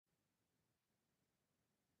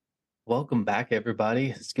Welcome back, everybody.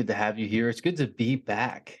 It's good to have you here. It's good to be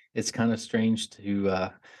back. It's kind of strange to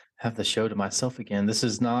have the show to myself again. This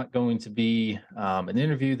is not going to be an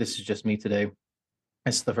interview. This is just me today.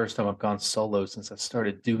 It's the first time I've gone solo since I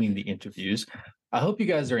started doing the interviews. I hope you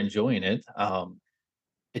guys are enjoying it.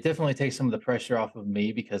 It definitely takes some of the pressure off of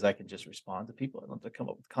me because I can just respond to people. I don't have to come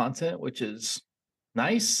up with content, which is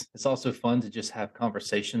nice. It's also fun to just have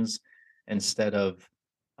conversations instead of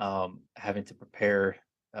having to prepare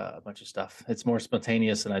a bunch of stuff. It's more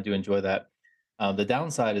spontaneous, and I do enjoy that. The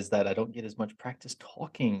downside is that I don't get as much practice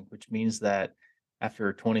talking, which means that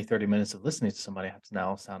after 20, 30 minutes of listening to somebody, I have to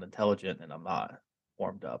now sound intelligent and I'm not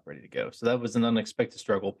warmed up, ready to go. So that was an unexpected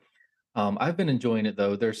struggle. I've been enjoying it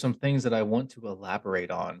though. There's some things that I want to elaborate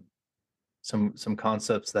on, some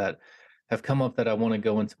concepts that have come up that I want to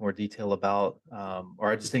go into more detail about,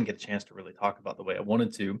 or I just didn't get a chance to really talk about the way I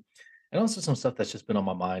wanted to, and also some stuff that's just been on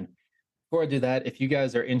my mind. Before I do that, if you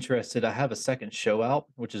guys are interested, I have a second show out,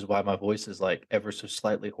 which is why my voice is like ever so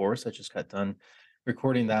slightly hoarse. I just got done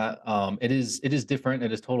recording that. It is different.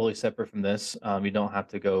 It is totally separate from this. You don't have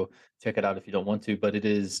to go check it out if you don't want to, but it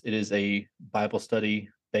is a Bible study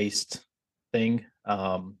based thing.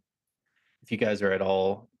 If you guys are at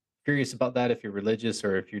all curious about that, if you're religious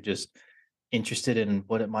or if you're just interested in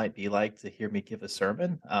what it might be like to hear me give a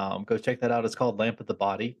sermon, go check that out. It's called Lamp of the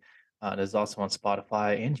Body. It is also on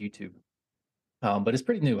Spotify and YouTube. But it's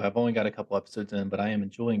pretty new. I've only got a couple episodes in, but I am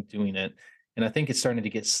enjoying doing it. And I think it's starting to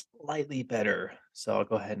get slightly better. So I'll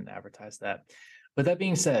go ahead and advertise that. But that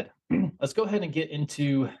being said, let's go ahead and get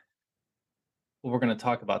into what we're going to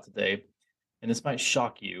talk about today. And this might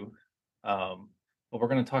shock you, but we're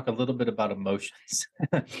going to talk a little bit about emotions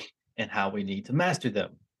and how we need to master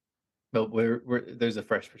them. But there's a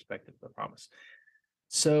fresh perspective, I promise.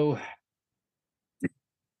 So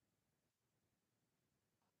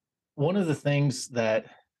one of the things that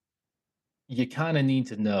you kind of need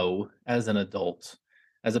to know as an adult,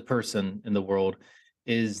 as a person in the world,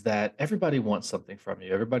 is that everybody wants something from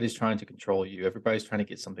you. Everybody's trying to control you. Everybody's trying to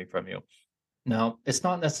get something from you. Now, it's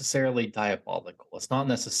not necessarily diabolical. It's not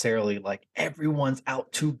necessarily like everyone's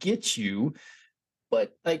out to get you,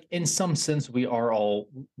 but like in some sense we are all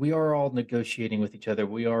negotiating with each other.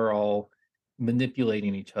 We are all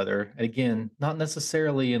manipulating each other. Again, not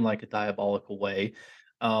necessarily in like a diabolical way.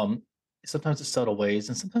 Um, Sometimes it's subtle ways,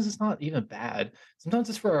 and sometimes it's not even bad. Sometimes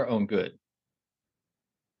it's for our own good.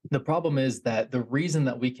 The problem is that the reason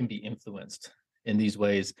that we can be influenced in these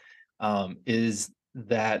ways is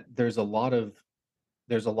that there's a lot of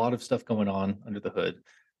stuff going on under the hood,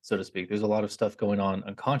 so to speak. There's a lot of stuff going on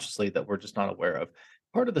unconsciously that we're just not aware of.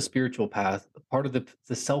 Part of the spiritual path, part of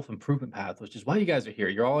the self improvement path, which is why you guys are here.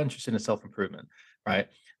 You're all interested in self improvement, right?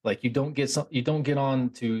 Like you don't get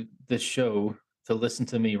on to this show to listen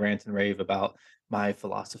to me rant and rave about my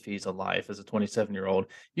philosophies on life as a 27-year-old.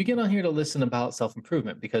 You get on here to listen about self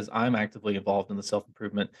improvement because I'm actively involved in the self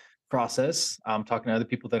improvement process. I'm talking to other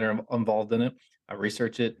people that are involved in it. I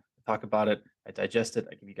research it, I talk about it, I digest it,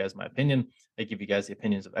 I give you guys my opinion, I give you guys the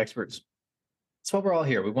opinions of experts. That's why we're all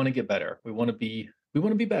here. We want to get better. We want to be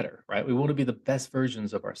better, right? We want to be the best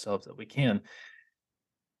versions of ourselves that we can.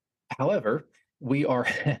 However, we are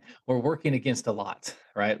we're working against a lot,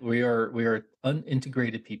 right? We are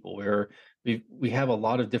unintegrated people. We have a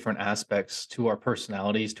lot of different aspects to our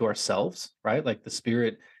personalities, to ourselves, right? Like the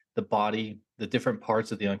spirit, the body, the different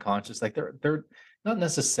parts of the unconscious. Like they're not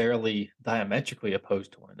necessarily diametrically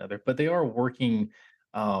opposed to one another, but they are working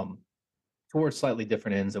um, towards slightly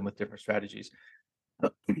different ends and with different strategies.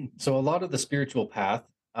 So a lot of the spiritual path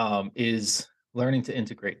is learning to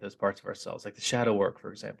integrate those parts of ourselves, like the shadow work,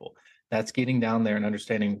 for example. That's getting down there and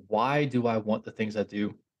understanding, why do I want the things I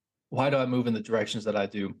do? Why do I move in the directions that I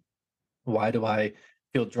do? Why do I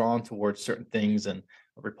feel drawn towards certain things and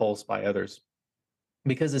repulsed by others?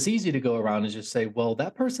 Because it's easy to go around and just say, well,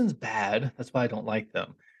 that person's bad. That's why I don't like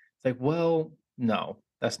them. It's like, well, no,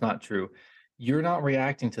 that's not true. You're not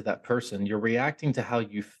reacting to that person. You're reacting to how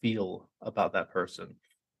you feel about that person.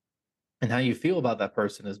 And how you feel about that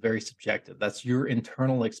person is very subjective. That's your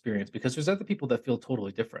internal experience, because there's other people that feel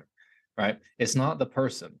totally different, right? It's not the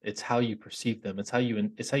person, it's how you perceive them. It's how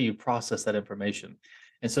you process that information.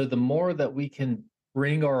 And so the more that we can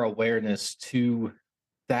bring our awareness to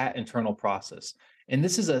that internal process. And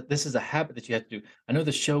this is a habit that you have to do. I know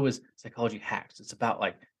the show is Psychology Hacks. It's about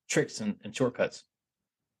like tricks and shortcuts.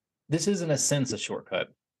 This is in a sense a shortcut,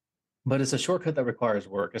 but it's a shortcut that requires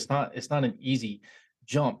work. It's not an easy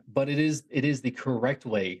jump, but it is the correct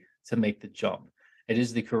way to make the jump. It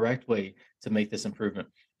is the correct way to make this improvement.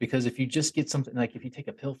 Because if you just get something, like if you take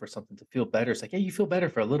a pill for something to feel better, it's like, yeah, you feel better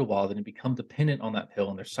for a little while, then you become dependent on that pill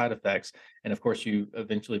and there's side effects. And of course, you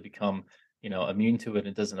eventually become, immune to it and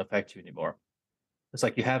it doesn't affect you anymore. It's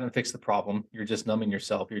like you haven't fixed the problem. You're just numbing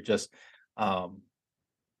yourself. You're just um,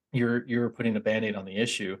 you're putting a band-aid on the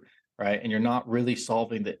issue, right? And you're not really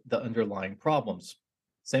solving the underlying problems.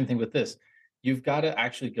 Same thing with this. You've got to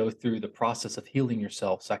actually go through the process of healing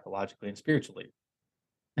yourself psychologically and spiritually.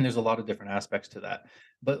 And there's a lot of different aspects to that.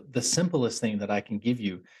 But the simplest thing that I can give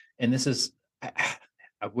you, and this is, I,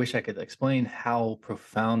 I wish I could explain how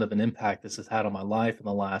profound of an impact this has had on my life in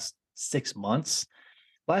the last 6 months,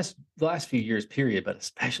 the last few years, period, but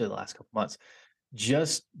especially the last couple months.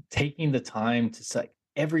 Just taking the time to say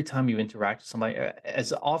every time you interact with somebody,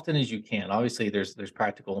 as often as you can. Obviously, there's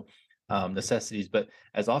practical necessities, but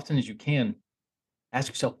as often as you can, ask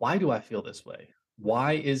yourself, why do I feel this way?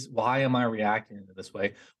 Why am I reacting in this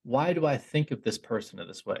way? Why do I think of this person in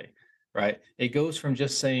this way? Right? It goes from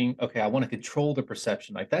just saying, okay, I want to control the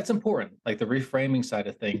perception. Like that's important, like the reframing side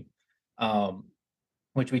of thing. Um,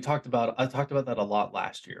 which we talked about. I talked about that a lot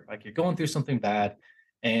last year. Like you're going through something bad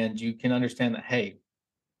and you can understand that, hey,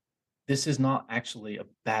 this is not actually a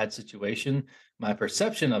bad situation. My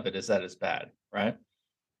perception of it is that it's bad, right?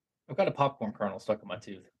 I've got a popcorn kernel stuck in my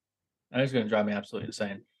tooth. That is going to drive me absolutely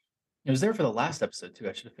insane. It was there for the last episode too.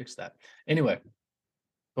 I should have fixed that. Anyway,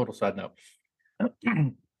 total side note.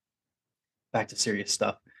 Back to serious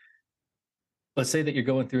stuff. Let's say that you're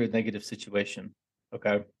going through a negative situation.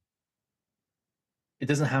 Okay. It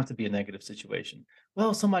doesn't have to be a negative situation.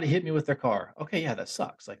 Well, somebody hit me with their car. Okay, yeah, that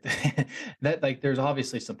sucks. Like that, like there's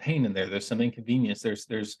obviously some pain in there. There's some inconvenience.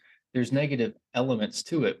 There's negative elements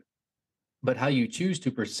to it. But how you choose to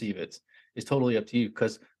perceive it is totally up to you.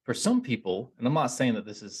 Because for some people, and I'm not saying that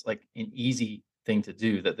this is like an easy thing to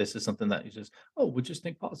do, that this is something that you just, oh, we'll just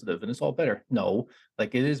think positive and it's all better. No,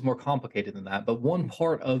 like it is more complicated than that. But one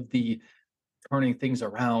part of the turning things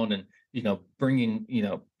around and bringing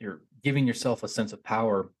you're giving yourself a sense of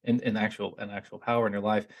power in actual power in your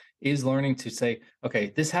life is learning to say,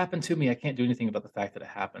 okay, this happened to me, I can't do anything about the fact that it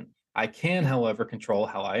happened. I can, however, control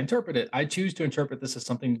how I interpret it. I choose to interpret this as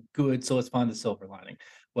something good, so let's find the silver lining.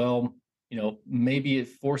 Well, maybe it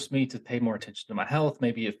forced me to pay more attention to my health.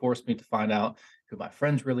 Maybe it forced me to find out who my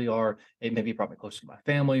friends really are. It maybe brought me closer to my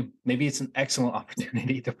family. Maybe it's an excellent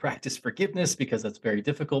opportunity to practice forgiveness because that's very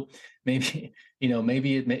difficult. Maybe,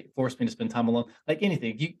 maybe it may force me to spend time alone. Like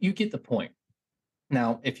anything, you get the point.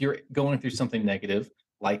 Now, if you're going through something negative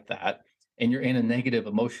like that, and you're in a negative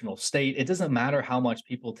emotional state, it doesn't matter how much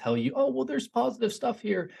people tell you, oh, well, there's positive stuff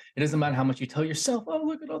here. It doesn't matter how much you tell yourself, oh,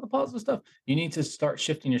 look at all the positive stuff. You need to start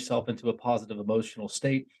shifting yourself into a positive emotional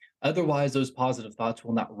state. Otherwise, those positive thoughts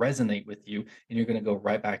will not resonate with you, and you're going to go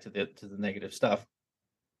right back to the negative stuff.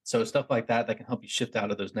 So stuff like that can help you shift out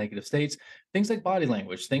of those negative states. Things like body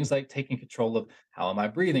language, things like taking control of how am I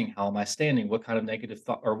breathing, how am I standing, what kind of negative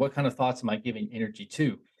thought or what kind of thoughts am I giving energy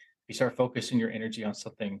to? You start focusing your energy on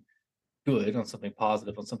something good, on something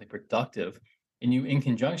positive, on something productive, and you, in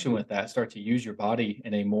conjunction with that, start to use your body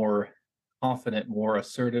in a more confident, more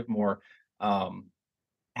assertive, more um,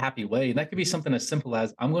 happy way. And that could be something as simple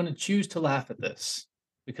as I'm going to choose to laugh at this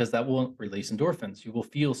because that will release endorphins. You will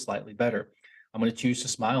feel slightly better. I'm going to choose to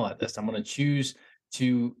smile at this. I'm going to choose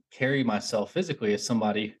to carry myself physically as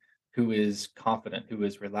somebody who is confident, who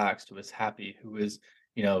is relaxed, who is happy, who is,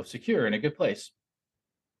 secure in a good place.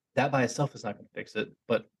 That by itself is not going to fix it.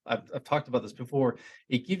 But I've talked about this before.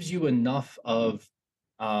 It gives you enough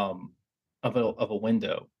um, of a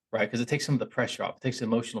window, right? Because it takes some of the pressure off. It takes the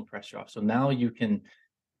emotional pressure off. So now you can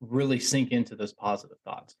really sink into those positive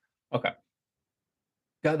thoughts. Okay.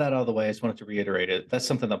 Got that out of the way. I just wanted to reiterate it. That's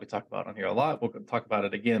something that we talk about on here a lot. We'll talk about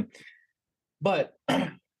it again. But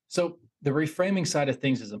so the reframing side of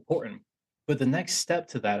things is important. But the next step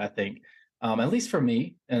to that, I think, at least for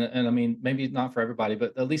me, and I mean, maybe not for everybody,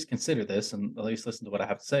 but at least consider this and at least listen to what I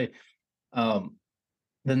have to say. Um,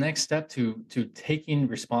 the next step to taking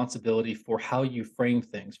responsibility for how you frame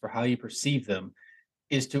things, for how you perceive them,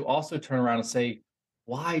 is to also turn around and say,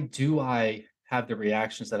 why do I have the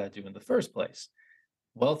reactions that I do in the first place?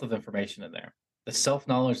 Wealth of information in there. The self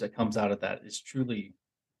knowledge that comes out of that is truly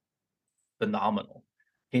phenomenal.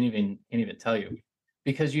 Can't even tell you,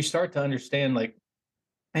 because you start to understand, like,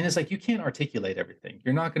 and it's like you can't articulate everything.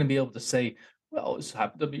 You're not going to be able to say, well, this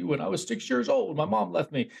happened to me when I was 6 years old. My mom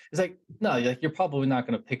left me. It's like, no, like you're probably not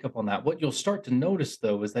going to pick up on that. What you'll start to notice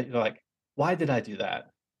though is that you're like, why did I do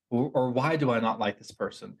that? Or why do I not like this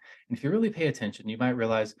person? And if you really pay attention, you might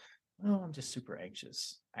realize, oh, I'm just super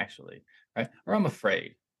anxious, actually, right? Or I'm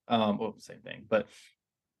afraid. Well, same thing, but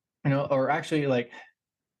or actually, like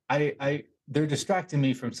I they're distracting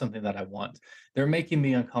me from something that I want. They're making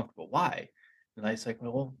me uncomfortable. Why? And I was like,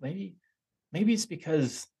 well, maybe it's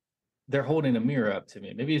because they're holding a mirror up to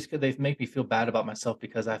me. Maybe it's because they make me feel bad about myself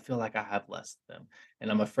because I feel like I have less than them.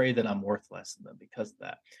 And I'm afraid that I'm worth less than them because of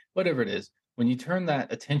that. Whatever it is, when you turn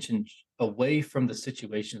that attention away from the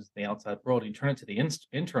situations in the outside world, you turn it to the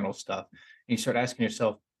internal stuff, and you start asking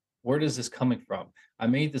yourself, where does this coming from? I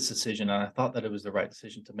made this decision and I thought that it was the right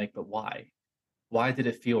decision to make, but why? Why did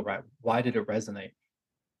it feel right? Why did it resonate?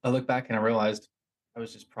 I look back and I realized that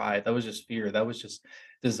was just pride. That was just fear. That was just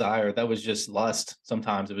desire. That was just lust.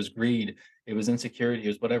 Sometimes it was greed. It was insecurity. It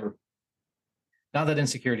was whatever. Now that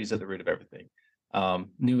insecurity is at the root of everything.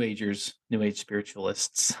 New Agers, New Age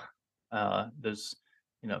spiritualists, those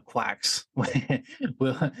quacks.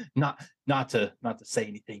 Will not to say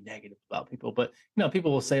anything negative about people, but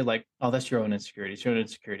people will say like, "Oh, that's your own insecurity. It's your own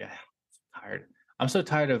insecurity." I'm tired. I'm so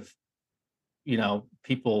tired of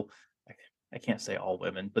people. I can't say all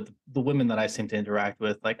women, but the women that I seem to interact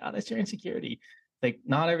with, like, oh, that's your insecurity. Like,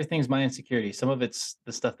 not everything's my insecurity. Some of it's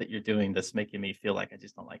the stuff that you're doing that's making me feel like I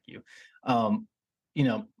just don't like you. Um,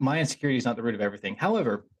 my insecurity is not the root of everything.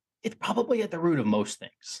 However, it's probably at the root of most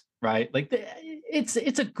things, right? Like, it's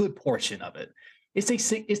a good portion of it. It's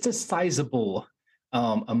a sizable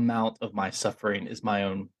amount of my suffering is my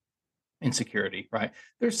own insecurity, right?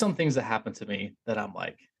 There's some things that happen to me that I'm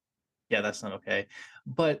like, yeah, that's not okay.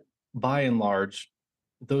 But by and large,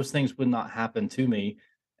 those things would not happen to me,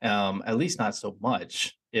 at least not so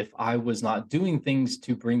much, if I was not doing things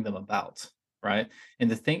to bring them about, right? And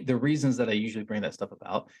the reasons that I usually bring that stuff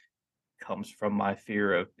about comes from my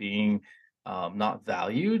fear of being not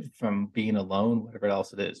valued, from being alone, whatever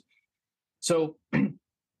else it is. So,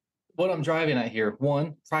 what I'm driving at here,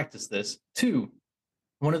 one, practice this. Two,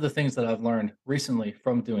 one of the things that I've learned recently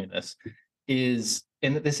from doing this is,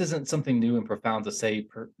 and this isn't something new and profound to say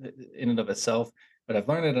in and of itself, but I've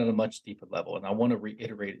learned it at a much deeper level, and I want to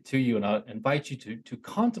reiterate it to you, and I invite you to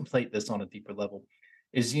contemplate this on a deeper level.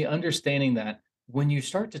 Is the understanding that when you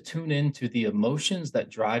start to tune into the emotions that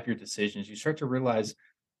drive your decisions, you start to realize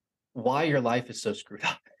why your life is so screwed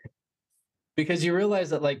up. Because you realize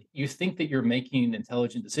that, like, you think that you're making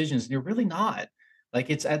intelligent decisions and you're really not. Like,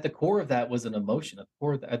 it's at the core of that was an emotion,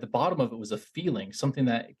 at the bottom of it was a feeling, something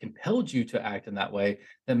that compelled you to act in that way,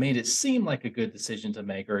 that made it seem like a good decision to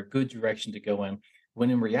make or a good direction to go in, when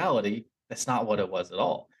in reality that's not what it was at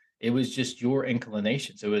all. It was just your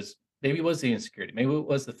inclinations. Maybe it was the insecurity, maybe it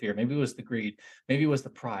was the fear, maybe it was the greed, maybe it was the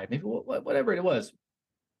pride, maybe whatever it was.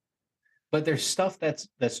 But there's stuff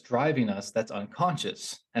that's driving us that's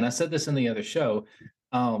unconscious. And I said this in the other show.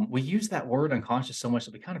 We use that word unconscious so much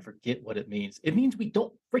that we kind of forget what it means. It means we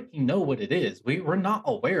don't freaking know what it is. We're not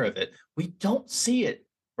aware of it. We don't see it,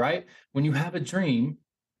 right? When you have a dream,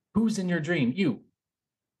 who's in your dream? You,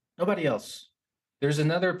 nobody else. There's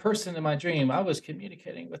another person in my dream. I was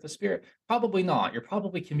communicating with a spirit. Probably not. You're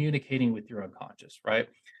probably communicating with your unconscious, right?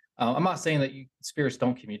 I'm not saying that spirits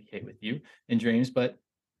don't communicate with you in dreams, but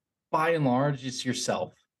by and large, it's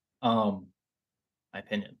yourself. My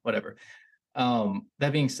opinion, whatever.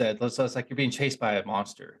 That being said, so it's like you're being chased by a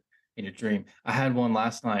monster in your dream. I had one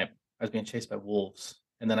last night. I was being chased by wolves,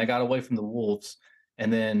 and then I got away from the wolves,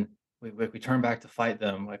 and then we turned back to fight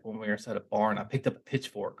them. Like when we were inside a barn, I picked up a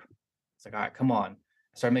pitchfork. It's like, all right, come on.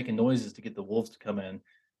 I started making noises to get the wolves to come in,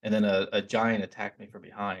 and then a giant attacked me from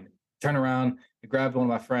behind. Turn around, I grabbed one of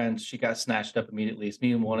my friends. She got snatched up immediately. It's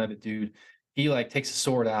me and one other dude. He like takes a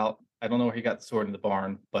sword out. I don't know where he got the sword in the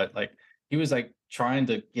barn, but like he was like trying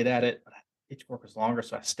to get at it, but the pitchfork was longer,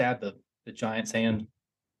 so I stabbed the giant's hand.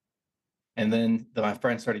 And then my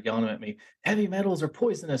friend started yelling at me, "Heavy metals are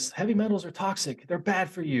poisonous. Heavy metals are toxic. They're bad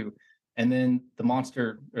for you." And then the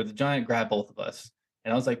monster or the giant grabbed both of us,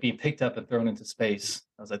 and I was like being picked up and thrown into space.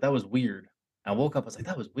 I was like, that was weird. I woke up. I was like,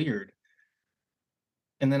 that was weird.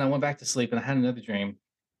 And then I went back to sleep, and I had another dream.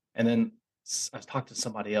 And then I was talking to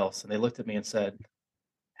somebody else, and they looked at me and said,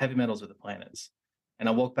 "Heavy metals are the planets." And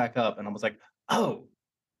I woke back up, and I was like, "Oh,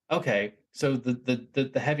 okay." So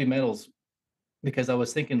the heavy metals, because I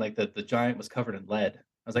was thinking like the giant was covered in lead. I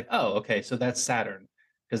was like, "Oh, okay, so that's Saturn,"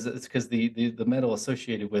 because it's because the metal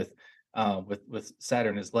associated with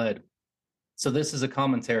Saturn is lead. So this is a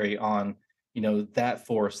commentary on that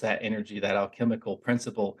force, that energy, that alchemical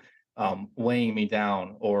principle weighing me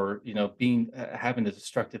down, or being having a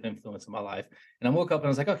destructive influence in my life. And I woke up and I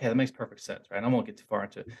was like, okay, that makes perfect sense, right? I won't get too far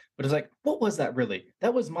into it, but it's like, what was that really?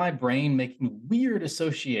 That was my brain making weird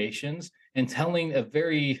associations and telling a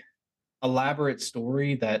very elaborate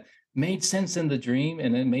story that made sense in the dream,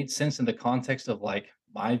 and it made sense in the context of like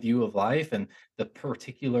my view of life and the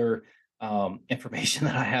particular information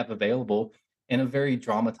that I have available. in a very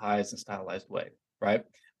dramatized and stylized way, right?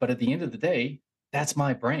 But at the end of the day, that's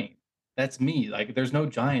my brain. That's me. Like there's no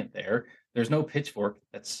giant there. There's no pitchfork.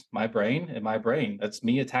 That's my brain and my brain. That's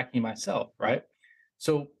me attacking myself, right?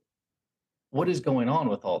 So what is going on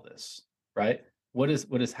with all this, right? What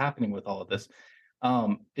is happening with all of this?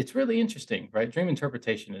 It's really interesting, right? Dream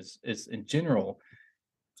interpretation is in general,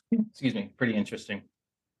 excuse me, pretty interesting.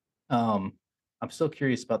 Um, I'm still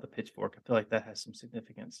curious about the pitchfork. I feel like that has some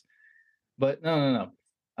significance. But no, no,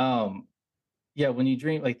 no. Yeah, when you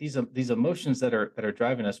dream, like these emotions that are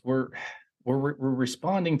driving us, we're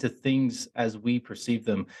responding to things as we perceive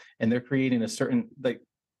them, and they're creating a certain like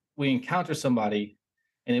we encounter somebody,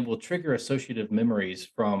 and it will trigger associative memories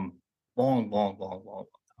from long, long, long, long, long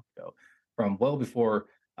time ago, from well before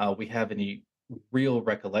we have any real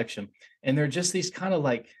recollection. And they're just these kind of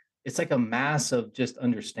like it's like a mass of just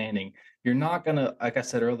understanding. You're not gonna, like I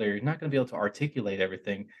said earlier, you're not gonna be able to articulate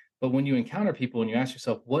everything. But when you encounter people and you ask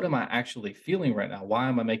yourself, what am I actually feeling right now? Why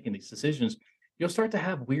am I making these decisions? You'll start to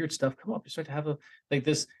have weird stuff come up. You start to have a like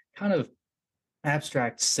this kind of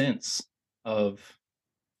abstract sense of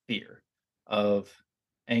fear, of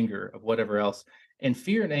anger, of whatever else. And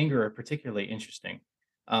fear and anger are particularly interesting.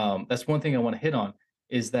 That's one thing I want to hit on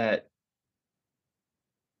is that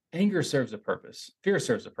anger serves a purpose. Fear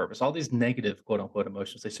serves a purpose. All these negative quote unquote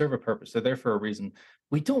emotions, they serve a purpose. They're there for a reason.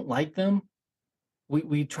 We don't like them.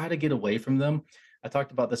 We try to get away from them. I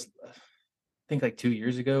talked about this I think like 2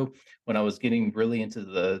 years ago when I was getting really into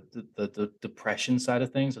the depression side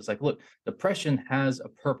of things. It's like, look, depression has a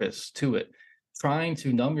purpose to it. Trying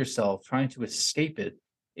to numb yourself, trying to escape it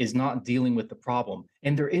is not dealing with the problem.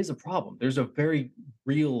 And there is a problem. There's a very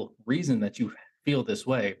real reason that you feel this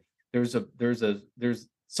way. There's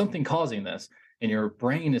something causing this. And your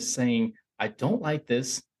brain is saying, I don't like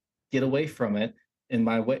this, get away from it. In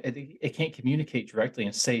my way, it can't communicate directly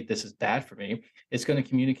and say this is bad for me. It's going to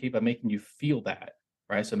communicate by making you feel bad,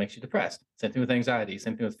 right? So it makes you depressed. Same thing with anxiety,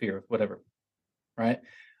 same thing with fear, whatever, right?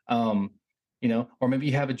 Um, or maybe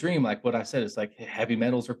you have a dream like what I said. It's like heavy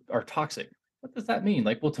metals are toxic. What does that mean?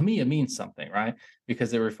 Like, well, to me, it means something, right?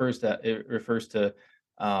 Because it refers to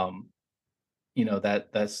um,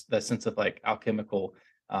 that sense of like alchemical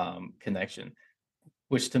connection,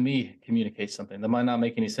 which to me communicates something that might not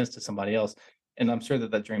make any sense to somebody else. And I'm sure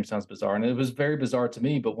that that dream sounds bizarre, and it was very bizarre to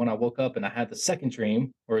me. But when I woke up and I had the second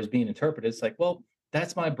dream, or it was being interpreted, it's like, well,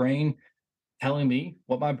 that's my brain telling me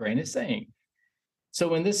what my brain is saying.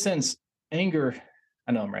 So in this sense, anger,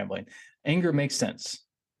 I know I'm rambling. Anger makes sense.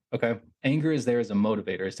 Okay. Anger is there as a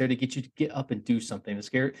motivator. It's there to get you to get up and do something. The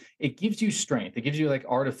scare it gives you strength. It gives you like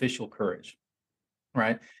artificial courage,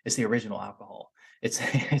 right? It's the original alcohol. It's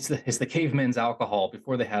it's the cavemen's alcohol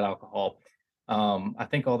before they had alcohol. I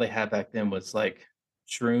think all they had back then was like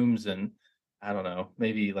shrooms and I don't know,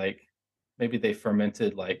 maybe they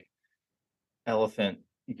fermented like elephant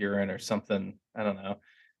urine or something. I don't know,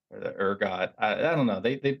 or the ergot. I don't know.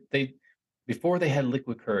 They before they had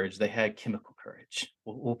liquid courage, they had chemical courage.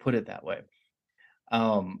 We'll put it that way.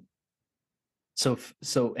 Um,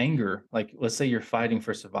 so anger, like let's say you're fighting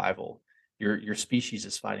for survival. Your species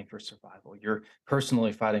is fighting for survival. You're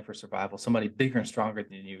personally fighting for survival. Somebody bigger and stronger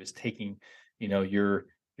than you is taking, your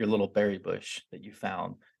little berry bush that you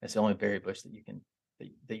found. It's the only berry bush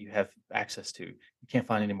that you have access to. You can't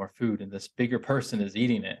find any more food, and this bigger person is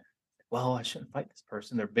eating it. Well, I shouldn't fight this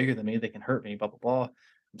person. They're bigger than me. They can hurt me. Blah blah blah.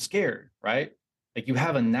 I'm scared, right? Like you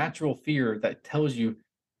have a natural fear that tells you,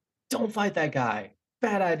 don't fight that guy.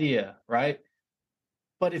 Bad idea, right?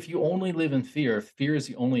 But if you only live in fear, if fear is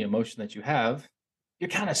the only emotion that you have, you're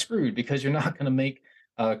kind of screwed because you're not going to make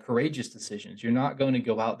courageous decisions. You're not going to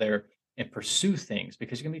go out there and pursue things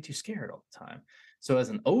because you're going to be too scared all the time. So, as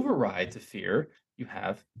an override to fear, you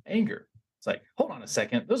have anger. It's like, hold on a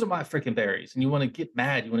second, those are my freaking berries. And you want to get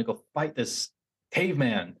mad. You want to go fight this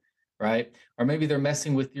caveman, right? Or maybe they're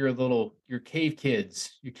messing with your cave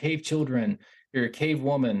kids, your cave children, your cave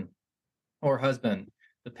woman or husband,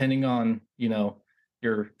 depending on,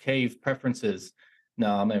 your cave preferences.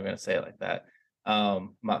 No, I'm not even gonna say it like that.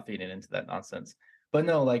 I'm not feeding into that nonsense. But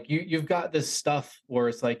no, like you've got this stuff where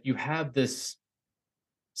it's like you have this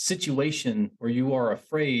situation where you are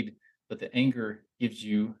afraid, but the anger gives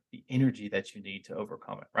you the energy that you need to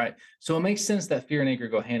overcome it, right? So it makes sense that fear and anger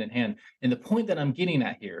go hand in hand. And the point that I'm getting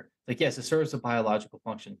at here, like yes, it serves a biological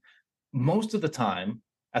function. Most of the time,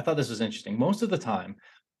 I thought this was interesting. Most of the time,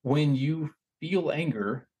 when you feel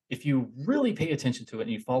anger, if you really pay attention to it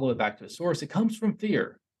and you follow it back to a source, it comes from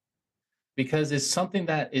fear because it's something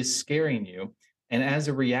that is scaring you. And as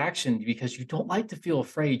a reaction, because you don't like to feel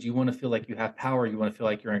afraid, you want to feel like you have power, you want to feel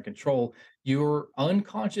like you're in control. Your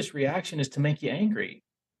unconscious reaction is to make you angry.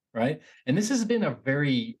 right? And this has been a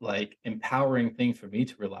very like empowering thing for me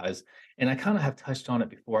to realize. And I kind of have touched on it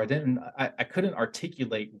before. I couldn't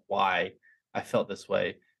articulate why I felt this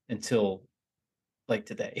way until like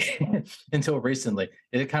today, until recently.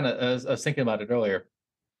 It kind of, I was thinking about it earlier,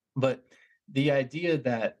 but the idea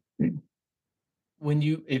that when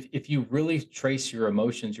you if you really trace your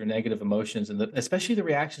emotions, your negative emotions, and especially the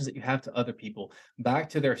reactions that you have to other people back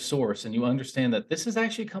to their source, and you understand that this is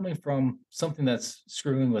actually coming from something that's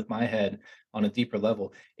screwing with my head on a deeper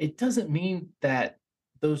level, it doesn't mean that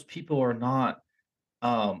those people are not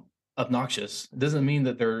obnoxious. It doesn't mean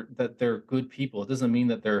that they're good people. It doesn't mean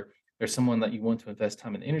that they're someone that you want to invest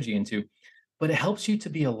time and energy into, but it helps you to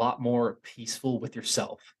be a lot more peaceful with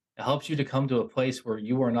yourself. It helps you to come to a place where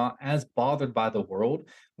you are not as bothered by the world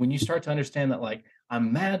when you start to understand that, like,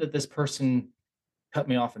 I'm mad that this person cut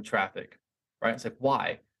me off in traffic, right? It's like,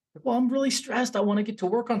 why? Like, well, I'm really stressed. I want to get to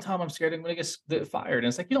work on time. I'm scared I'm going to get fired. And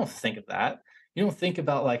it's like, you don't think of that. You don't think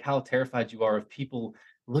about like how terrified you are of people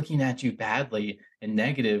looking at you badly and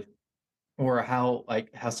negative, or how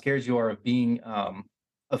scared you are of being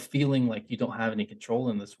of feeling like you don't have any control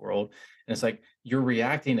in this world. And it's like you're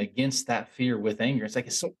reacting against that fear with anger. It's like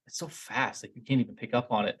it's so fast, like you can't even pick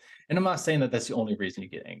up on it. And I'm not saying that that's the only reason you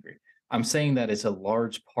get angry. I'm saying that it's a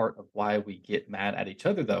large part of why we get mad at each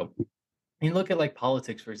other, though. You look at like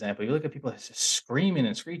politics, for example. You look at people that's just screaming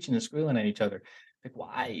and screeching and squealing at each other. Like,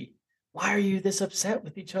 why? Why are you this upset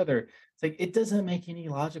with each other? It's like it doesn't make any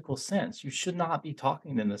logical sense. You should not be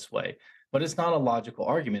talking in this way. But it's not a logical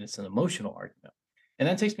argument, it's an emotional argument. And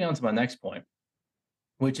that takes me on to my next point,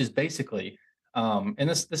 which is basically, and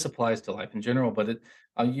this applies to life in general, but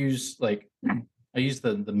I'll use like I use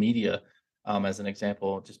the media as an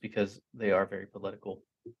example just because they are very political.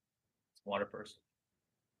 Water first.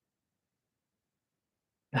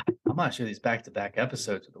 I'm not sure these back-to-back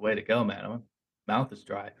episodes are the way to go, man. My mouth is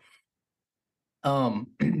dry. Um,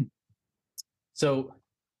 so,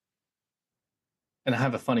 and I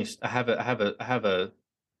have a funny, I have a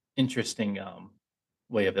interesting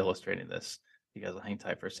way of illustrating this. You guys will hang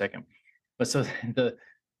tight for a second. But so the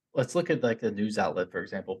let's look at like the news outlet, for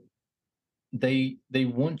example. They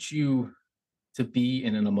want you to be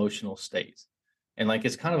in an emotional state. And like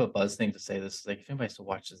it's kind of a buzz thing to say this. Like if anybody still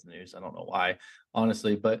watches the news, I don't know why,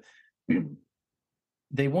 honestly, but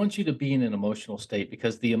they want you to be in an emotional state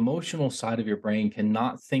because the emotional side of your brain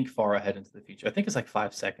cannot think far ahead into the future. I think it's like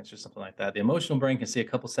 5 seconds or something like that. The emotional brain can see a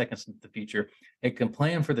couple seconds into the future. It can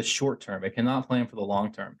plan for the short term. It cannot plan for the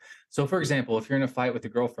long term. So, for example, if you're in a fight with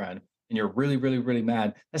your girlfriend and you're really, really, really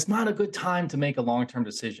mad, that's not a good time to make a long term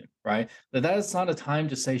decision, right? That is not a time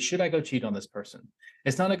to say, should I go cheat on this person?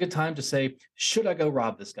 It's not a good time to say, should I go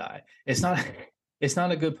rob this guy? It's not. It's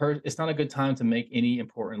not a good time to make any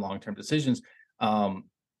important long term decisions, um,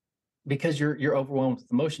 because you're overwhelmed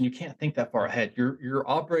with emotion. You can't think that far ahead. You're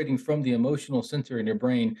operating from the emotional center in your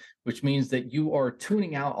brain, which means that you are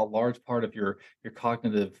tuning out a large part of your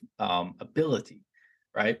cognitive ability,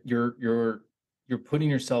 right? You're putting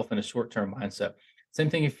yourself in a short term mindset.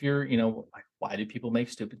 Same thing if you're, like, why do people make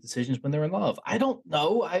stupid decisions when they're in love? I don't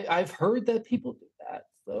know. I've heard that people do that.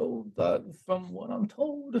 So from what I'm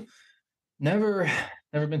told, never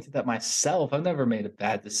never been through that myself. I've never made a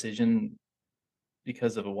bad decision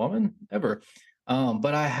because of a woman ever.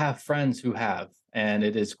 But I have friends who have, and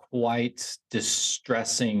it is quite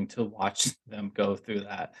distressing to watch them go through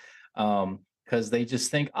that, because they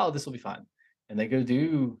just think, oh, this will be fine. And they go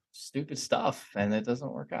do stupid stuff and it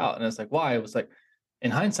doesn't work out. And it's like, why? It was like, in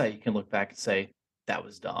hindsight, you can look back and say, that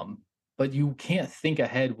was dumb. But you can't think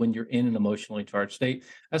ahead when you're in an emotionally charged state.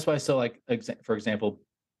 That's why, so like, for example,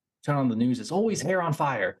 turn on the news, it's always hair on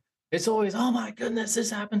fire. It's always, oh my goodness,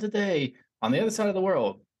 this happened today. On the other side of the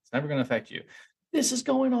world, it's never going to affect you. This is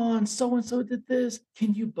going on. So and so did this.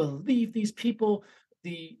 Can you believe these people?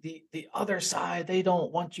 The other side, they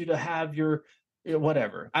don't want you to have your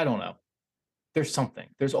whatever. I don't know. There's something.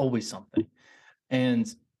 There's always something. And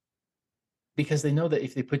because they know that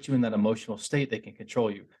if they put you in that emotional state, they can control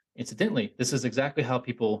you. Incidentally, this is exactly how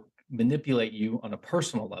people manipulate you on a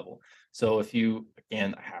personal level. So if you,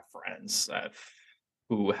 again, I have friends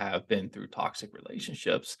who have been through toxic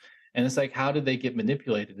relationships, and it's like, how did they get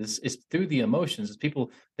manipulated? It's through the emotions. It's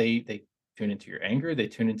people, they tune into your anger, they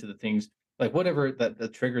tune into the things like whatever that the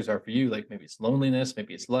triggers are for you. Like maybe it's loneliness,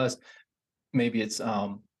 maybe it's lust, maybe it's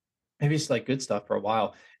maybe it's like good stuff for a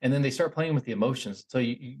while, and then they start playing with the emotions. So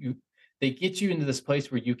they get you into this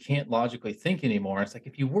place where you can't logically think anymore. It's like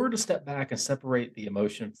if you were to step back and separate the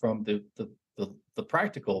emotion from the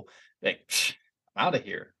practical, like, I'm out of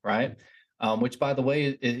here, right? Which, by the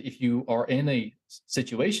way, if you are in a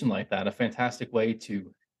situation like that, a fantastic way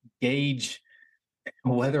to gauge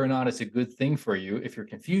whether or not it's a good thing for you. If you're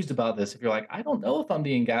confused about this, if you're like, I don't know if I'm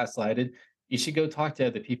being gaslighted, you should go talk to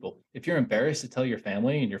other people. If you're embarrassed to tell your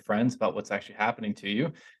family and your friends about what's actually happening to you,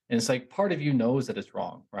 and it's like part of you knows that it's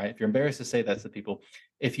wrong, right? If you're embarrassed to say that to people,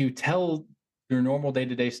 if you tell your normal day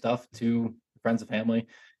to day stuff to friends and family,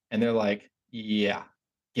 and they're like, yeah,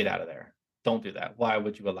 get out of there. Don't do that. Why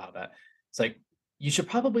would you allow that? It's like, you should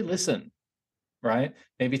probably listen, right?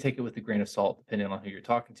 Maybe take it with a grain of salt, depending on who you're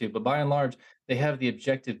talking to. But by and large, they have the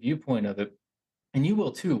objective viewpoint of it, and you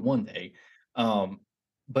will too one day. Um,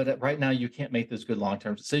 but right now, you can't make those good long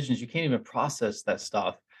term decisions. You can't even process that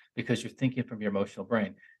stuff because you're thinking from your emotional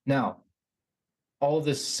brain. Now, all of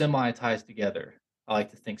this semi ties together. I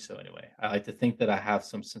like to think so anyway. I like to think that I have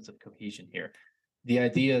some sense of cohesion here. The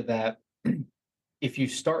idea that if you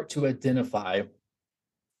start to identify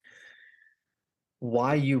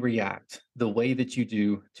why you react the way that you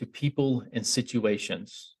do to people and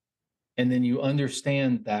situations, and then you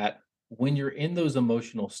understand that when you're in those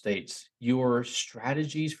emotional states, your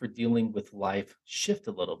strategies for dealing with life shift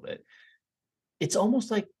a little bit. It's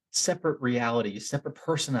almost like separate realities, separate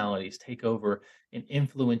personalities take over and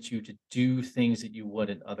influence you to do things that you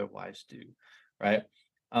wouldn't otherwise do, right?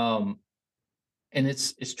 Um, and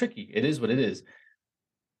it's tricky. It is what it is.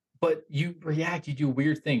 But you react, you do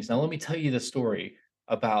weird things. Now, let me tell you the story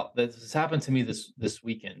about this. This happened to me this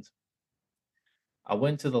weekend. I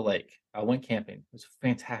went to the lake. I went camping. It was a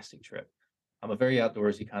fantastic trip. I'm a very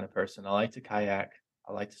outdoorsy kind of person. I like to kayak.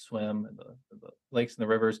 I like to swim in the lakes and the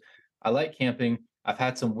rivers. I like camping. I've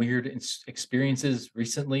had some weird experiences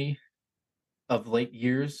recently of late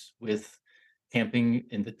years with camping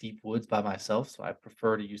in the deep woods by myself. So I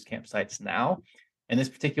prefer to use campsites now. In this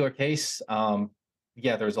particular case,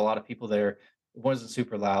 yeah, there was a lot of people there. It wasn't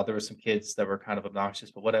super loud. There were some kids that were kind of obnoxious,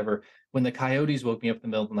 but whatever. When the coyotes woke me up in the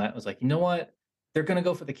middle of the night, I was like, you know what? They're gonna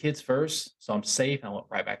go for the kids first, so I'm safe. And I went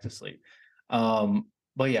right back to sleep.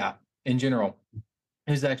 But yeah, in general,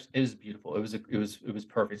 it was beautiful. It was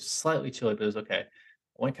perfect. Slightly chilly, but it was okay.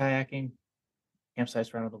 I went kayaking,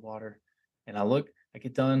 campsites right on the water, and I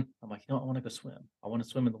get done. I'm like, you know, what? I want to go swim. I want to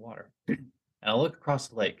swim in the water, and I look across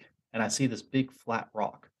the lake, and I see this big flat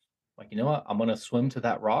rock. Like, you know what? I'm gonna swim to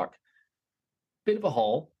that rock. Bit of a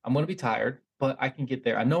haul. I'm gonna be tired, but I can get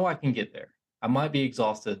there. I know I can get there. I might be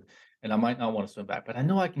exhausted, and I might not want to swim back, but I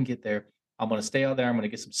know I can get there. I'm gonna stay out there. I'm gonna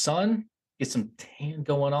get some sun, get some tan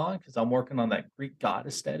going on because I'm working on that Greek god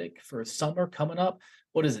aesthetic for summer coming up.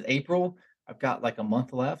 What is it? April. I've got like a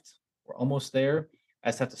month left. We're almost there. I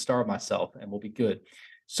just have to starve myself, and we'll be good.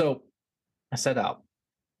 So I set out,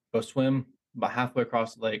 go swim. About halfway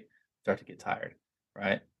across the lake, start to get tired.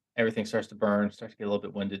 Right, everything starts to burn, starts to get a little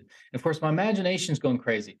bit winded. And of course, my imagination's going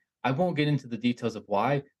crazy. I won't get into the details of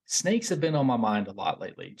why. Snakes have been on my mind a lot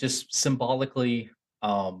lately, just symbolically,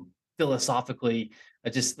 philosophically. I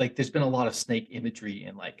just like there's been a lot of snake imagery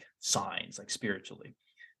and like signs, like spiritually.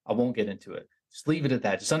 I won't get into it. Just leave it at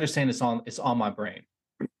that. Just understand it's on my brain.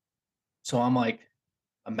 So I'm like,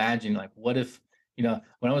 imagine like what if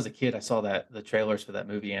when I was a kid I saw that the trailers for that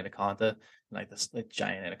movie Anaconda, and like this like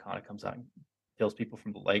giant anaconda comes out and kills people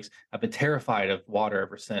from the lakes. I've been terrified of water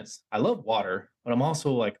ever since. I love water, but I'm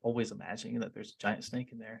also like always imagining that there's a giant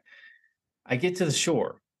snake in there. I get to the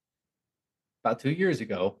shore about 2 years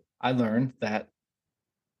ago. I learned that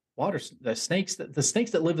the snakes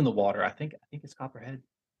that live in the water. I think it's copperhead.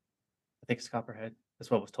 I think it's copperhead.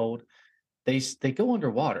 That's what I was told. They go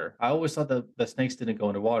underwater. I always thought the snakes didn't go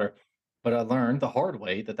underwater, but I learned the hard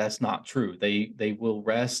way that that's not true. They will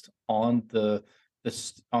rest on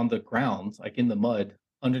on the ground, like in the mud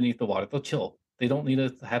underneath the water. They'll chill. They don't need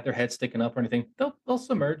to have their head sticking up or anything. They'll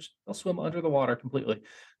submerge. They'll swim under the water completely.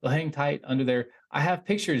 They'll hang tight under there. I have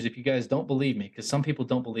pictures if you guys don't believe me, because some people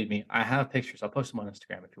don't believe me. I have pictures. I'll post them on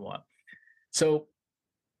Instagram if you want. So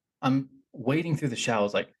I'm wading through the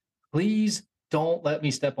shallows, like, please don't let me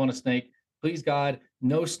step on a snake. Please, God,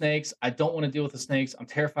 no snakes. I don't want to deal with the snakes. I'm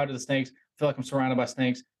terrified of the snakes. I feel like I'm surrounded by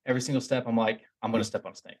snakes. Every single step, I'm like, I'm going to step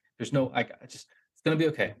on a snake. There's no, I just, it's going to be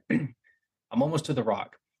okay. I'm almost to the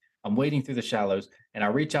rock. I'm wading through the shallows, and I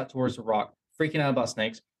reach out towards the rock, freaking out about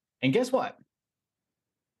snakes. And guess what?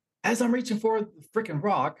 As I'm reaching for the freaking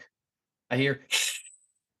rock, I hear,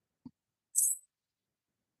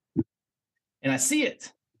 and I see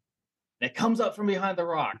it. And it comes up from behind the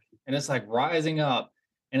rock, and it's like rising up,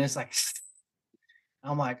 and it's like,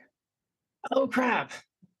 I'm like, oh crap.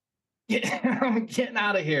 I'm getting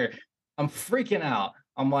out of here. I'm freaking out.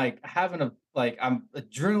 I'm like having I'm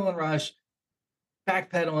adrenaline rush,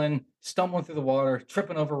 backpedaling, stumbling through the water,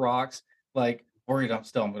 tripping over rocks, like worried I'm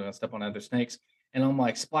going to step on other snakes. And I'm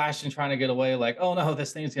like splashing, trying to get away, like, oh no,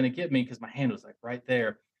 this thing's going to get me because my hand was like right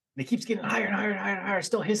there. And it keeps getting higher and higher and higher and higher,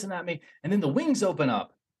 still hissing at me. And then the wings open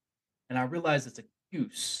up, and I realize it's a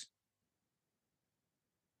goose.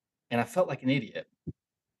 And I felt like an idiot.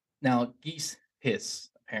 Now, geese hiss,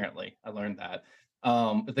 apparently. I learned that.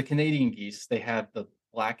 But the Canadian geese, they have the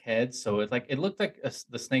black heads, so it looked like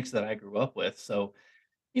the snakes that I grew up with. So,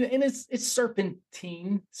 and it's it's serpentish.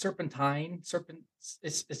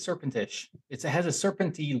 It has a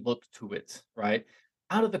serpenty look to it, right?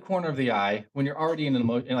 Out of the corner of the eye, when you're already in an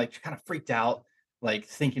emotion, like kind of freaked out, like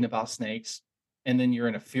thinking about snakes, and then you're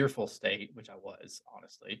in a fearful state, which I was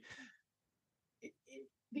honestly.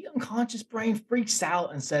 The unconscious brain freaks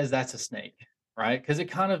out and says that's a snake, right? Because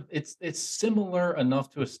it's similar enough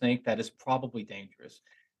to a snake that is probably dangerous,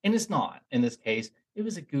 and it's not. In this case, it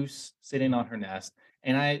was a goose sitting on her nest,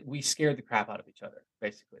 and we scared the crap out of each other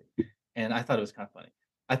basically, and I thought it was kind of funny.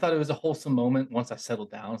 I thought it was a wholesome moment once I settled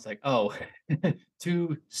down. It's like, oh,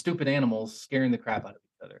 two stupid animals scaring the crap out of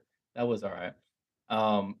each other. That was all right.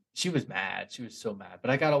 She was mad. She was so mad, but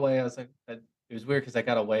I got away. I was like, it was weird because I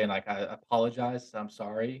got away and like I apologized. I'm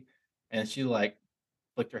sorry, and she like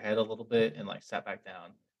flicked her head a little bit and like sat back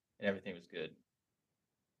down, and everything was good.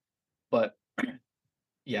 But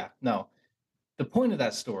yeah, no. The point of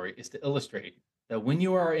that story is to illustrate that when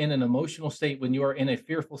you are in an emotional state, when you are in a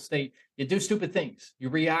fearful state, you do stupid things. You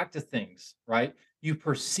react to things, right? You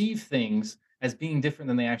perceive things as being different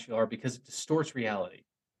than they actually are because it distorts reality,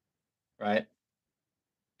 right?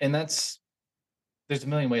 And there's a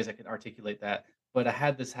million ways I could articulate that, but I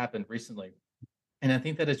had this happen recently. And I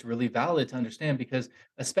think that it's really valid to understand because,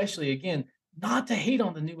 especially again, not to hate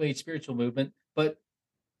on the New Age spiritual movement, but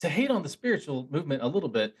to hate on the spiritual movement a little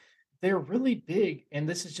bit, they're really big. And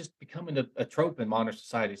this is just becoming a trope in modern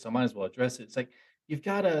society. So I might as well address it. It's like you've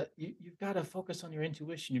got to focus on your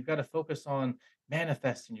intuition. You've got to focus on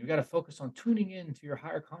manifesting. You've got to focus on tuning in to your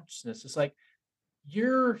higher consciousness. It's like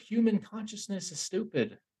your human consciousness is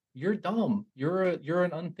stupid. You're dumb. You're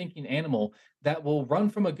an unthinking animal that will run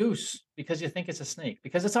from a goose because you think it's a snake,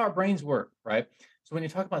 because it's how our brains work, right? So when you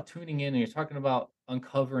talk about tuning in and you're talking about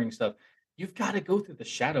uncovering stuff, you've got to go through the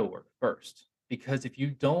shadow work first. Because if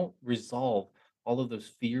you don't resolve all of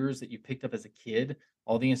those fears that you picked up as a kid,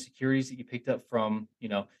 all the insecurities that you picked up from,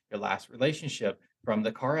 your last relationship, from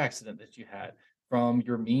the car accident that you had, from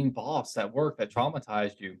your mean boss at work that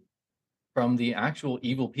traumatized you, from the actual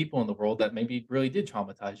evil people in the world that maybe really did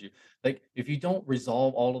traumatize you. Like if you don't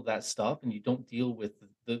resolve all of that stuff and you don't deal with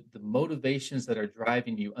the motivations that are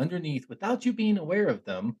driving you underneath without you being aware of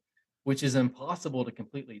them, which is impossible to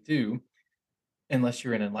completely do unless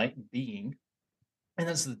you're an enlightened being. And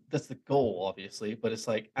that's the goal, obviously. But it's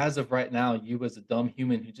like as of right now, you as a dumb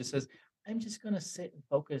human who just says, I'm just gonna sit and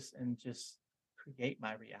focus and just create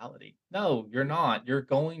my reality. No, you're not. You're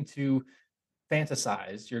going to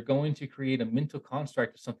fantasize. You're going to create a mental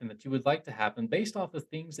construct of something that you would like to happen based off of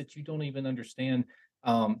things that you don't even understand,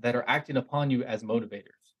 that are acting upon you as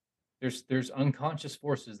motivators. There's unconscious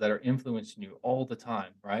forces that are influencing you all the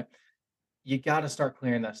time, right? You got to start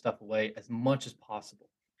clearing that stuff away as much as possible,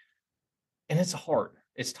 and it's hard.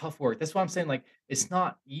 It's tough work. That's why I'm saying like it's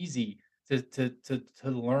not easy to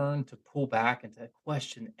learn to pull back and to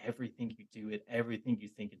question everything you do and everything you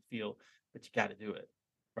think and feel, but you got to do it,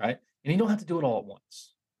 right? And you don't have to do it all at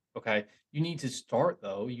once. Okay. You need to start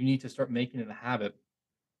though. You need to start making it a habit.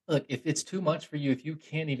 Look, if it's too much for you, if you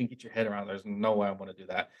can't even get your head around, there's no way I want to do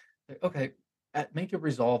that. Like, okay, make a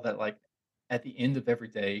resolve that like at the end of every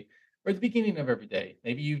day or at the beginning of every day,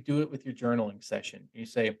 maybe you do it with your journaling session. You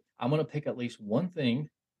say, I'm going to pick at least one thing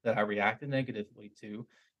that I reacted negatively to,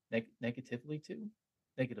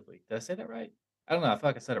 negatively. Did I say that right? I don't know. I feel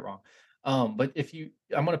like I said it wrong. But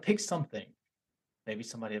I'm going to pick something. Maybe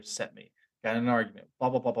somebody upset me, got in an argument,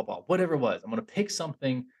 blah blah blah blah blah, whatever it was. I'm going to pick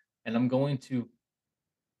something and I'm going to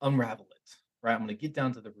unravel it, right? I'm going to get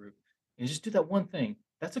down to the root and just do that one thing.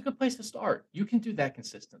 That's a good place to start. You can do that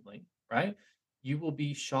consistently, right? You will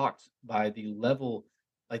be shocked by the level,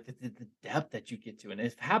 like the depth that you get to. And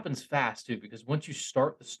it happens fast too, because once you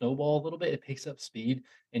start the snowball a little bit, it picks up speed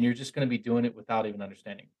and you're just going to be doing it without even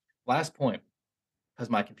understanding. Last point, because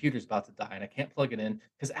my computer's about to die and I can't plug it in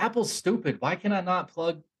because Apple's stupid. Why can I not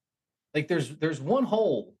plug? Like there's one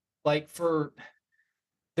hole like for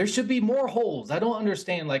there should be more holes. I don't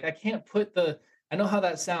understand. Like I can't put the I know how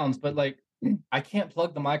that sounds, but like I can't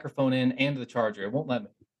plug the microphone in and the charger. It won't let me.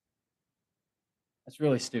 That's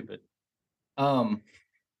really stupid. Um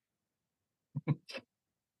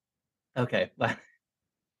okay.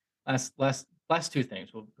 Last two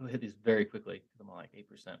things. We'll hit these very quickly because I'm on like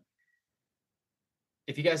 8%.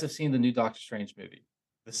 If you guys have seen the new Doctor Strange movie,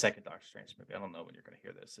 the second Doctor Strange movie. I don't know when you're going to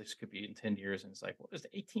hear this. This could be in 10 years. And it's like, well, there's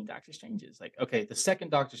 18 Doctor Stranges. Like, okay, the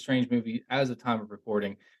second Doctor Strange movie, as of time of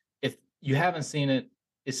recording, if you haven't seen it,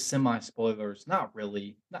 is semi spoilers. Not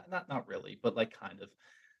really. Not really, but like kind of.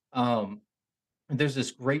 Um, there's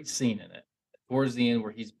this great scene in it towards the end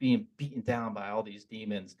where he's being beaten down by all these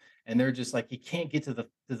demons, and they're just like he can't get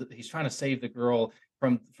he's trying to save the girl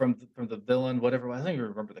from the villain, whatever. I don't even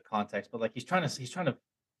remember the context, but like he's trying to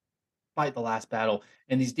fight the last battle,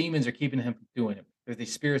 and these demons are keeping him from doing it. There's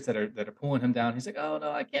these spirits that are pulling him down. He's like, "Oh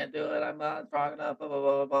no, I can't do it. I'm not strong enough." Blah blah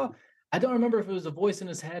blah blah. I don't remember if it was a voice in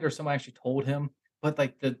his head or someone actually told him, but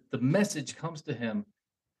like the message comes to him.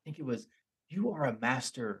 I think it was, "You are a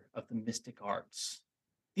master of the mystic arts.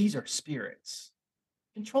 These are spirits.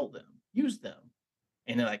 Control them. Use them."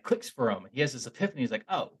 And it like clicks for him. He has this epiphany. He's like,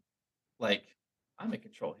 "Oh, like I'm in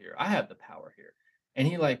control here. I have the power here." And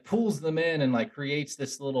he like pulls them in and like creates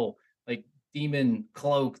this little like demon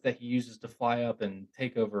cloak that he uses to fly up and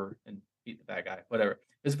take over and beat the bad guy. Whatever.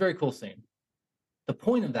 It's a very cool scene. The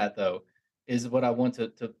point of that though is what I want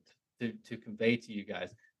to convey to you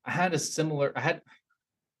guys. I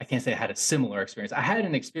can't say I had a similar experience. I had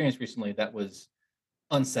an experience recently that was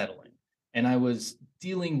unsettling. And I was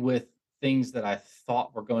dealing with things that I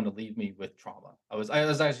thought were going to leave me with trauma. I was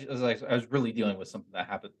really dealing with something that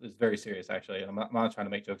happened. It was very serious actually. And I'm not trying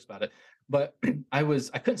to make jokes about it, but I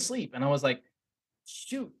couldn't sleep. And I was like,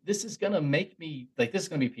 shoot, this is gonna make me like this is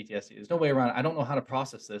gonna be PTSD. There's no way around it. I don't know how to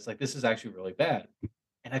process this. Like this is actually really bad.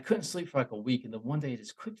 And I couldn't sleep for like a week. And then one day it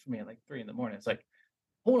just clicked for me at like 3 in the morning. It's like,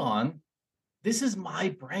 hold on, this is my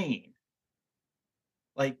brain.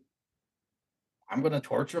 Like I'm going to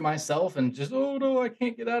torture myself and just, oh no, I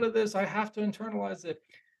can't get out of this. I have to internalize it.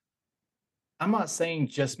 I'm not saying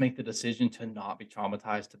just make the decision to not be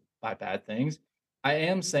traumatized by bad things. I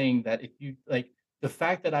am saying that if you like the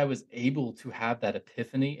fact that I was able to have that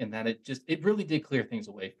epiphany and that it really did clear things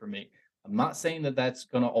away for me. I'm not saying that that's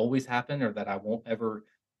going to always happen or that I won't ever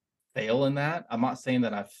fail in that. I'm not saying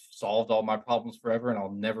that I've solved all my problems forever and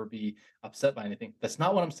I'll never be upset by anything. That's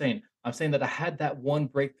not what I'm saying. I'm saying that I had that one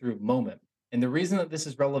breakthrough moment. And the reason that this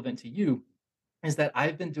is relevant to you is that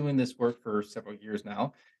I've been doing this work for several years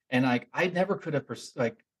now, and I never could have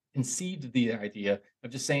like conceived the idea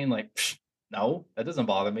of just saying like, "Psh, no, that doesn't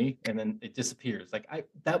bother me," and then it disappears. Like I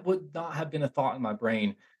that would not have been a thought in my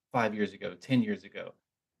brain 5 years ago, 10 years ago,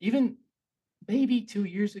 even maybe 2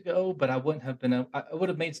 years ago. But I wouldn't have been. I would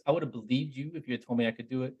have believed you if you had told me I could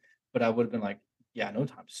do it, but I would have been like, yeah, no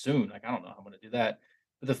time soon. Like I don't know how I'm going to do that.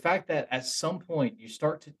 But the fact that at some point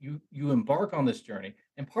you embark on this journey,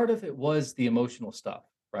 and part of it was the emotional stuff,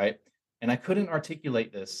 right? And I couldn't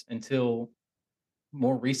articulate this until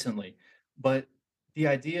more recently, but the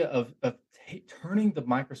idea of turning the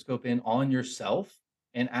microscope in on yourself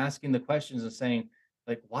and asking the questions and saying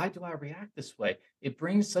like, why do I react this way? It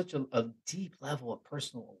brings such a deep level of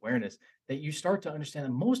personal awareness that you start to understand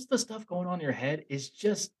that most of the stuff going on in your head is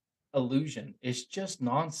just illusion. It's just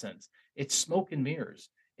nonsense. It's smoke and mirrors.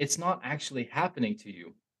 It's not actually happening to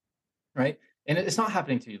you, right? And it's not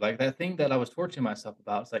happening to you. Like that thing that I was torturing myself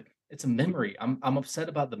about, it's like it's a memory. I'm upset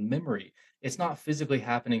about the memory. It's not physically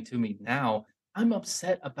happening to me now. I'm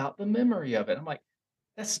upset about the memory of it. I'm like,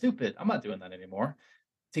 that's stupid. I'm not doing that anymore.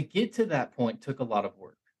 To get to that point took a lot of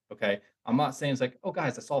work. Okay. I'm not saying it's like, oh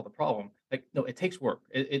guys, I solved the problem. Like, no, it takes work.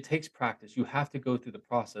 It takes practice. You have to go through the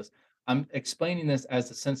process. I'm explaining this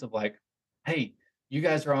as a sense of like, hey, you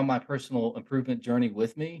guys are on my personal improvement journey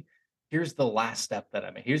with me. Here's the last step that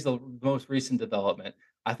I made. Here's the most recent development.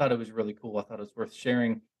 I thought it was really cool. I thought it was worth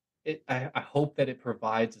sharing. I hope that it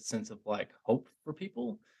provides a sense of like hope for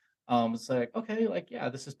people. It's like, okay, like, yeah,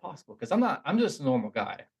 this is possible. Cause I'm just a normal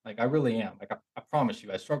guy. Like, I really am. Like, I promise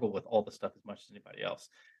you, I struggle with all the stuff as much as anybody else.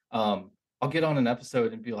 I'll get on an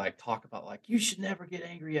episode and be like, talk about like, you should never get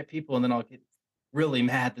angry at people. And then I'll get really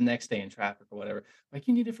mad the next day in traffic or whatever. Like,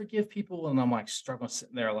 you need to forgive people. And I'm like struggling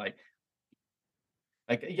sitting there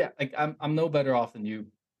yeah, like I'm no better off than you,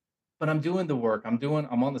 but I'm doing the work. I'm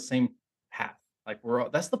on the same path. Like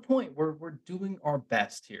that's the point. We're doing our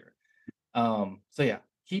best here. So yeah,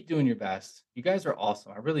 keep doing your best. You guys are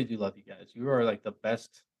awesome. I really do love you guys. You are like the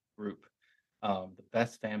best group, the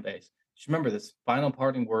best fan base. Just remember this final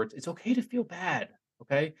parting words. It's okay to feel bad.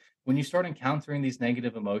 Okay. When you start encountering these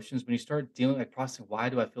negative emotions, when you start dealing like processing, why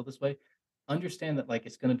do I feel this way? Understand that like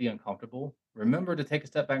it's going to be uncomfortable. Remember to take a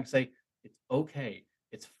step back and say, it's okay.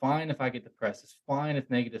 It's fine if I get depressed. It's fine if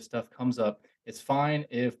negative stuff comes up. It's fine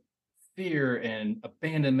if fear and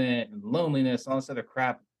abandonment and loneliness, all this other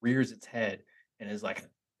crap rears its head and is like,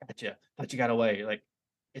 gotcha, thought you got away. Like,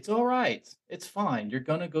 it's all right. It's fine. You're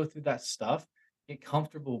gonna go through that stuff. Get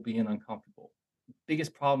comfortable being uncomfortable.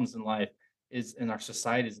 biggest problems in life is in our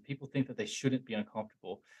society is that people think that they shouldn't be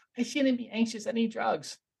uncomfortable. I shouldn't be anxious. I need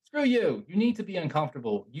drugs. Screw you. You need to be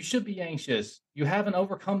uncomfortable. You should be anxious. You haven't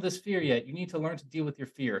overcome this fear yet. You need to learn to deal with your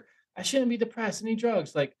fear. I shouldn't be depressed. I need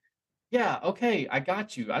drugs. Like, yeah, okay, I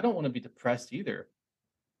got you. I don't want to be depressed either.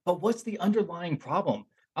 But what's the underlying problem?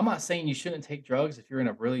 I'm not saying you shouldn't take drugs if you're in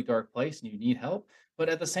a really dark place and you need help, but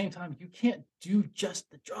at the same time, you can't do just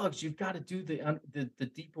the drugs. You've got to do the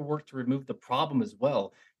deeper work to remove the problem as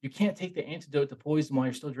well. You can't take the antidote to poison while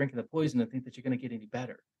you're still drinking the poison and think that you're going to get any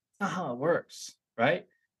better. It's not how it works, right?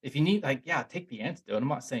 If you need, like, yeah, take the antidote. I'm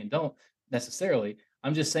not saying don't necessarily.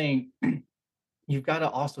 I'm just saying you've got to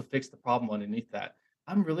also fix the problem underneath that.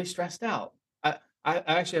 I'm really stressed out. I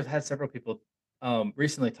actually have had several people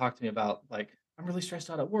recently talk to me about like I'm really stressed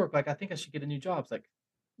out at work. Like I think I should get a new job. It's like,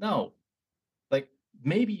 no, like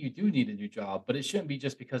maybe you do need a new job, but it shouldn't be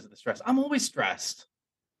just because of the stress. I'm always stressed.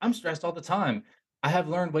 I'm stressed all the time. I have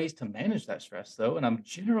learned ways to manage that stress though, and I'm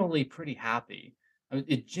generally pretty happy. I mean,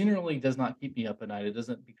 it generally does not keep me up at night. It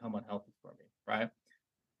doesn't become unhealthy for me, right?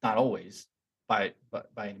 Not always by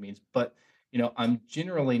any means, but I'm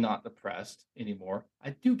generally not depressed anymore.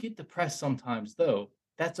 I do get depressed sometimes though.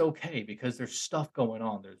 That's okay because there's stuff going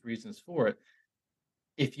on. There's reasons for it.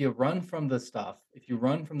 If you run from the stuff, if you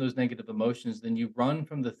run from those negative emotions, then you run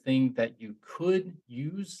from the thing that you could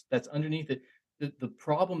use that's underneath it, the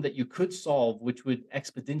problem that you could solve, which would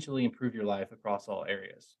exponentially improve your life across all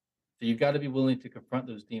areas. So you've got to be willing to confront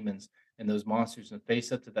those demons and those monsters and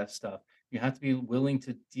face up to that stuff. You have to be willing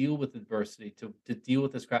to deal with adversity, to deal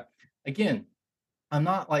with this crap. Again, I'm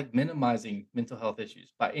not like minimizing mental health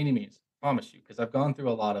issues by any means, promise you, because I've gone through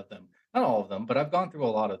a lot of them. Not all of them, but I've gone through a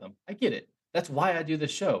lot of them. I get it. That's why I do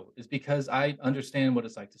this show, is because I understand what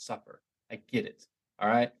it's like to suffer. I get it. All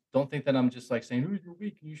right. Don't think that I'm just like saying, oh, you're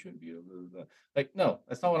weak and you shouldn't be. Blah, blah, blah." Like, no,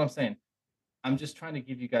 that's not what I'm saying. I'm just trying to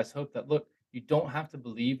give you guys hope that look, you don't have to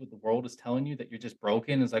believe what the world is telling you that you're just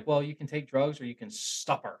broken. It's like, well, you can take drugs or you can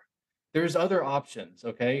suffer. There's other options,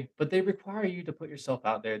 okay? But they require you to put yourself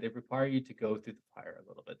out there. They require you to go through the fire a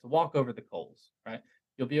little bit, to walk over the coals, right?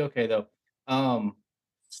 You'll be okay though. Um,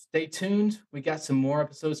 Stay tuned. We got some more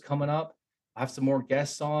episodes coming up. I have some more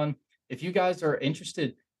guests on. If you guys are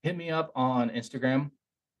interested, hit me up on Instagram.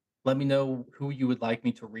 Let me know who you would like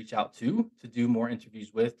me to reach out to do more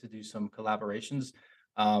interviews with, to do some collaborations,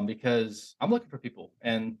 because I'm looking for people,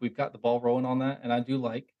 and we've got the ball rolling on that, and I do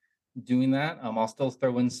like doing that. I'll still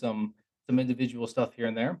throw in some individual stuff here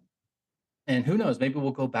and there, and who knows, maybe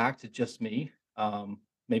we'll go back to just me.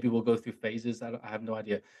 Maybe we'll go through phases. I have no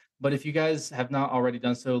idea. But if you guys have not already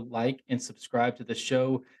done so, like and subscribe to the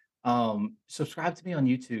show. Subscribe to me on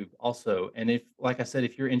YouTube also. And if, like I said,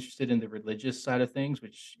 if you're interested in the religious side of things,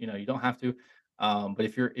 which you don't have to, but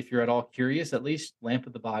if you're at all curious, at least Lamp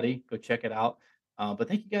of the Body, go check it out. But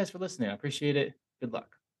thank you guys for listening. I appreciate it. Good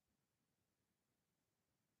luck.